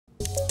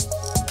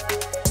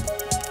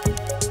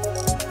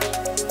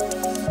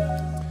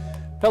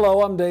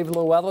Hello, I'm Dave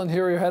Llewellyn.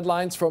 Here are your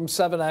headlines from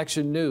 7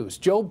 Action News.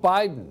 Joe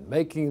Biden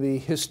making the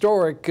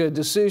historic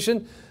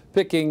decision,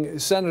 picking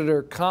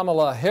Senator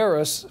Kamala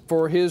Harris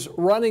for his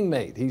running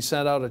mate. He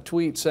sent out a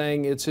tweet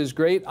saying it's his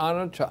great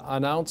honor to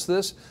announce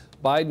this.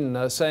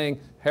 Biden saying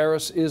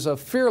Harris is a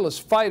fearless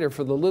fighter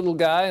for the little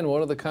guy and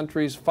one of the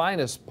country's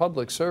finest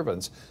public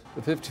servants.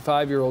 The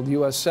 55-year-old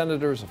U.S.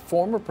 Senator is a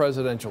former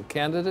presidential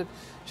candidate.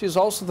 She is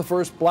also the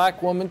first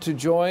black woman to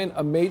join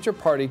a major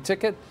party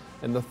ticket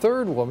and the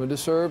third woman to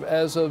serve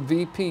as a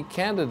VP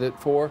candidate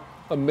for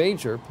a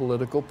major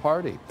political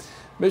party.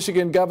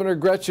 Michigan Governor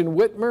Gretchen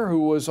Whitmer,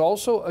 who was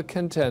also a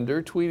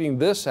contender, tweeting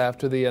this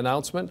after the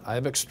announcement: "I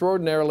am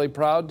extraordinarily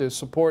proud to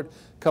support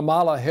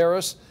Kamala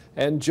Harris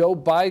and Joe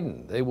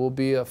Biden. They will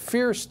be a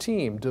fierce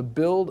team to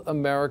build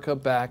America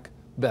back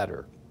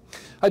better."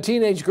 A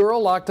teenage girl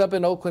locked up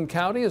in Oakland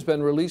County has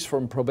been released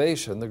from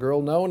probation. The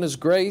girl, known as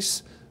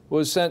Grace,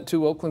 was sent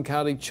to Oakland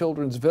County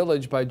Children's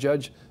Village by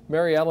Judge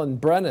Mary Ellen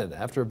Brennan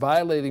after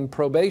violating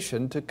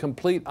probation to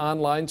complete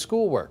online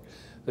schoolwork.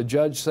 The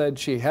judge said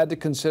she had to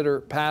consider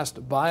past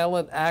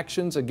violent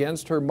actions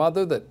against her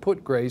mother that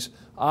put Grace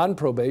on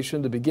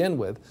probation to begin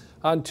with.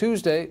 On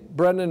Tuesday,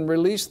 Brennan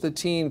released the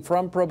teen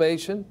from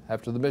probation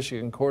after the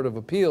Michigan Court of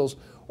Appeals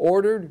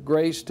ordered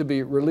Grace to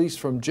be released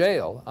from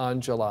jail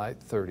on July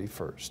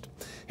 31st.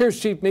 Here's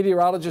Chief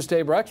Meteorologist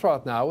Dave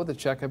Rexroth now with a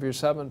check of your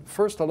 7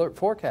 First Alert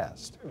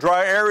forecast.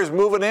 Dry air is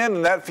moving in,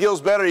 and that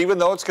feels better, even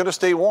though it's going to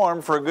stay warm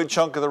for a good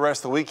chunk of the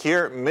rest of the week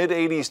here.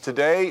 Mid-80s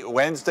today,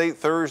 Wednesday,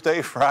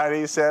 Thursday,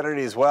 Friday,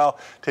 Saturday as well.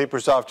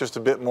 Tapers off just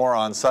a bit more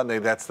on Sunday.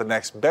 That's the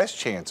next best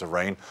chance of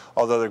rain,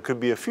 although there could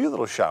be a few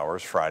little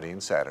showers Friday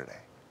and Saturday.